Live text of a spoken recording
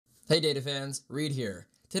Hey data fans, Reed here.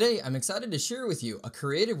 Today I'm excited to share with you a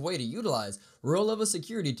creative way to utilize row-level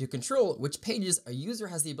security to control which pages a user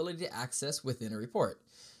has the ability to access within a report.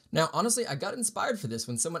 Now honestly, I got inspired for this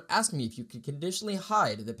when someone asked me if you could conditionally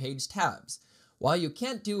hide the page tabs. While you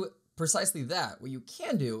can't do precisely that, what you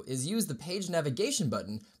can do is use the page navigation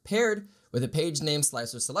button paired with a page name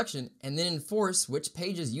slicer selection and then enforce which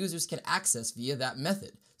pages users can access via that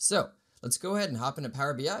method. So let's go ahead and hop into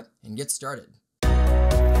Power BI and get started.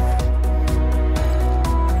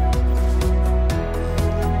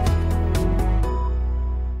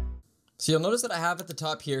 So you'll notice that I have at the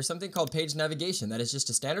top here something called page navigation. That is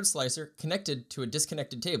just a standard slicer connected to a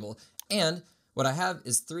disconnected table. And what I have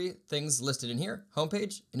is three things listed in here: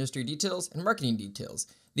 homepage, industry details, and marketing details.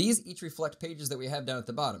 These each reflect pages that we have down at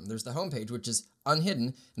the bottom. There's the homepage, which is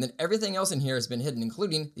unhidden, and then everything else in here has been hidden,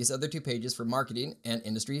 including these other two pages for marketing and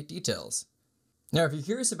industry details. Now, if you're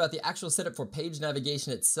curious about the actual setup for page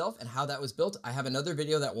navigation itself and how that was built, I have another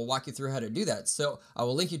video that will walk you through how to do that. So I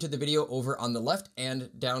will link you to the video over on the left and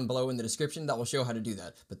down below in the description that will show how to do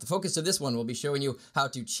that. But the focus of this one will be showing you how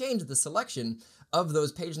to change the selection of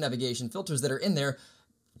those page navigation filters that are in there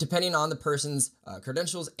depending on the person's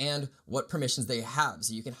credentials and what permissions they have.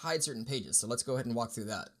 So you can hide certain pages. So let's go ahead and walk through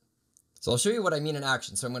that. So I'll show you what I mean in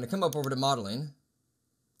action. So I'm going to come up over to modeling.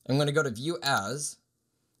 I'm going to go to view as.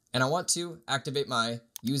 And I want to activate my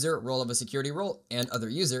user role of a security role and other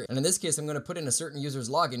user. And in this case, I'm going to put in a certain user's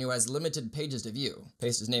login who has limited pages to view.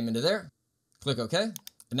 Paste his name into there, click OK.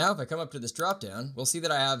 And now if I come up to this dropdown, we'll see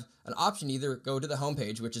that I have an option to either go to the home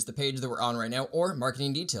page, which is the page that we're on right now, or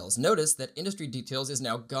marketing details. Notice that industry details is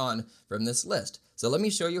now gone from this list. So let me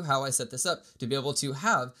show you how I set this up to be able to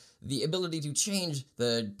have the ability to change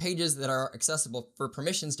the pages that are accessible for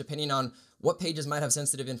permissions depending on what pages might have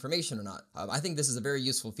sensitive information or not. I think this is a very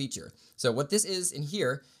useful feature. So what this is in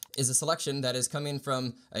here is a selection that is coming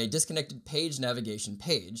from a disconnected page navigation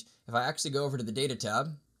page. If I actually go over to the data tab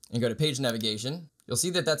and go to page navigation, you'll see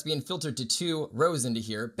that that's being filtered to two rows into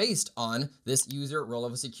here based on this user role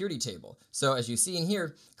of a security table. So as you see in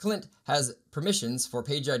here, Clint has permissions for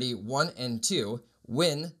page ID 1 and 2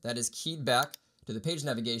 when that is keyed back to the page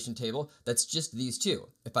navigation table. That's just these two.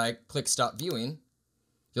 If I click stop viewing,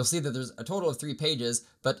 you'll see that there's a total of 3 pages,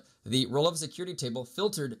 but the role of security table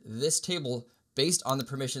filtered this table based on the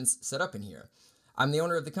permissions set up in here. I'm the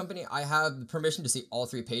owner of the company. I have the permission to see all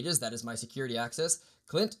 3 pages. That is my security access.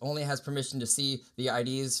 Clint only has permission to see the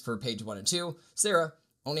IDs for page 1 and 2. Sarah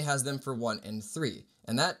only has them for 1 and 3.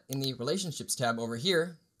 And that in the relationships tab over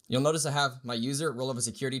here, you'll notice I have my user role of a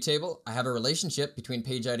security table. I have a relationship between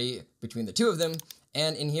page ID between the two of them.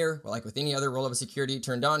 And in here, like with any other role of a security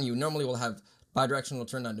turned on, you normally will have bidirectional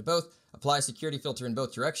turned on to both, apply security filter in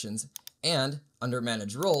both directions, and under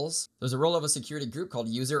manage roles, there's a role of a security group called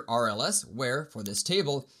user RLS, where for this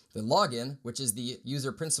table, the login, which is the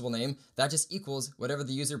user principal name, that just equals whatever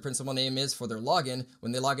the user principal name is for their login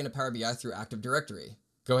when they log into Power BI through Active Directory.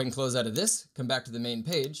 Go ahead and close out of this, come back to the main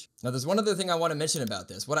page. Now there's one other thing I want to mention about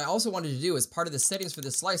this. What I also wanted to do as part of the settings for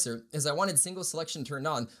this slicer is I wanted single selection turned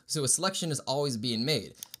on, so a selection is always being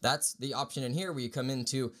made. That's the option in here where you come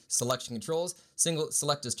into selection controls, single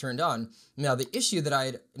select is turned on. Now the issue that I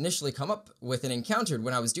had initially come up with and encountered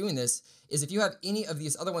when I was doing this is if you have any of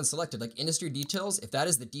these other ones selected, like industry details, if that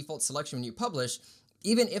is the default selection when you publish,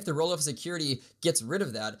 even if the role of security gets rid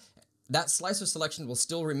of that, that slicer selection will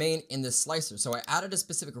still remain in this slicer. So I added a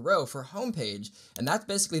specific row for homepage, and that's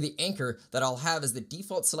basically the anchor that I'll have as the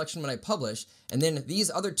default selection when I publish, and then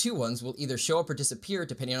these other two ones will either show up or disappear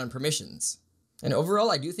depending on permissions. And overall,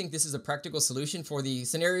 I do think this is a practical solution for the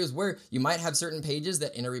scenarios where you might have certain pages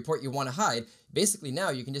that in a report you want to hide. Basically now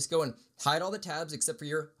you can just go and hide all the tabs except for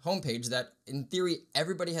your homepage that in theory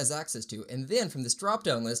everybody has access to. And then from this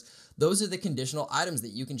drop-down list, those are the conditional items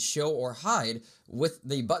that you can show or hide with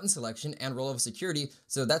the button selection and role of security.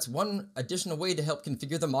 So that's one additional way to help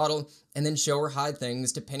configure the model and then show or hide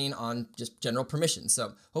things depending on just general permissions.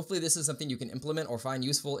 So hopefully this is something you can implement or find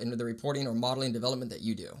useful in the reporting or modeling development that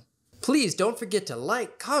you do. Please don't forget to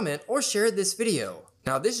like, comment, or share this video.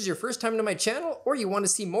 Now, if this is your first time to my channel, or you want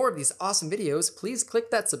to see more of these awesome videos, please click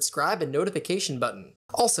that subscribe and notification button.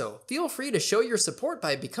 Also, feel free to show your support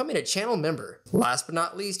by becoming a channel member. Last but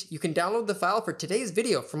not least, you can download the file for today's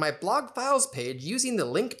video from my blog files page using the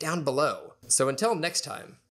link down below. So until next time.